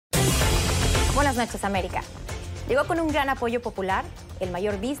Buenas noches, América. Llegó con un gran apoyo popular, el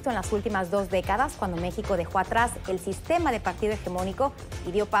mayor visto en las últimas 2 décadas, cuando México dejó atrás el sistema de partido hegemónico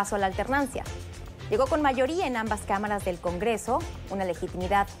y dio paso a la alternancia. Llegó con mayoría en ambas cámaras del Congreso, una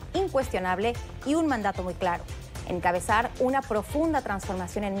legitimidad incuestionable y un mandato muy claro: encabezar una profunda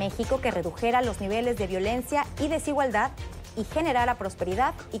transformación en México que redujera los niveles de violencia y desigualdad y generara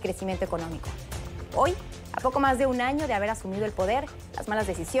prosperidad y crecimiento económico. Hoy, a poco más de un año de haber asumido el poder, las malas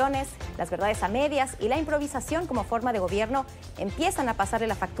decisiones, las verdades a medias y la improvisación como forma de gobierno empiezan a pasarle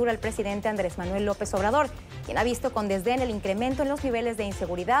la factura al presidente Andrés Manuel López Obrador, quien ha visto con desdén el incremento en los niveles de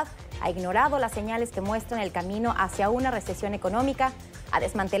inseguridad, ha ignorado las señales que muestran el camino hacia una recesión económica, ha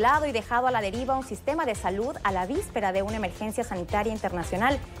desmantelado y dejado a la deriva un sistema de salud a la víspera de una emergencia sanitaria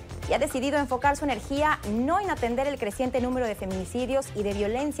internacional y ha decidido enfocar su energía no en atender el creciente número de feminicidios y de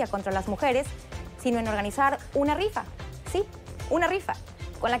violencia contra las mujeres, sino en organizar una rifa, sí, una rifa,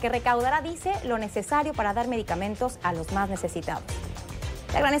 con la que recaudará, dice, lo necesario para dar medicamentos a los más necesitados.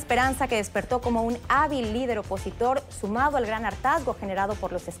 La gran esperanza que despertó como un hábil líder opositor, sumado al gran hartazgo generado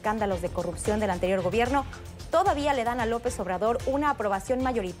por los escándalos de corrupción del anterior gobierno, todavía le dan a López Obrador una aprobación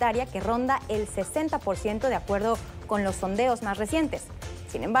mayoritaria que ronda el 60% de acuerdo con los sondeos más recientes.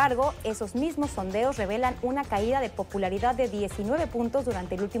 Sin embargo, esos mismos sondeos revelan una caída de popularidad de 19 puntos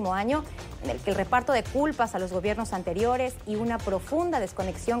durante el último año, en el que el reparto de culpas a los gobiernos anteriores y una profunda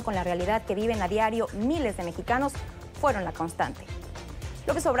desconexión con la realidad que viven a diario miles de mexicanos fueron la constante.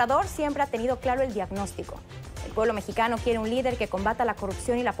 López Obrador siempre ha tenido claro el diagnóstico. El pueblo mexicano quiere un líder que combata la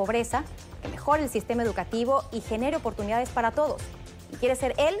corrupción y la pobreza, que mejore el sistema educativo y genere oportunidades para todos. Y quiere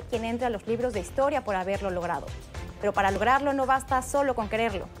ser él quien entre a los libros de historia por haberlo logrado. Pero para lograrlo no basta solo con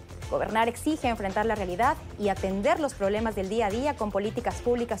quererlo. Gobernar exige enfrentar la realidad y atender los problemas del día a día con políticas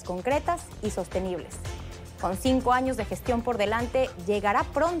públicas concretas y sostenibles. Con 5 años de gestión por delante, llegará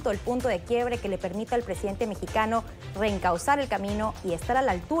pronto el punto de quiebre que le permita al presidente mexicano reencauzar el camino y estar a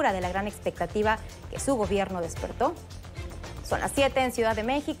la altura de la gran expectativa que su gobierno despertó. Son las 7 en Ciudad de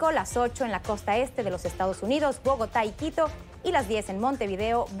México, las 8 en la costa este de los Estados Unidos, Bogotá y Quito, y las 10 en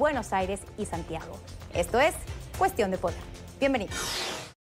Montevideo, Buenos Aires y Santiago. Esto es Cuestión de Poder. Bienvenidos.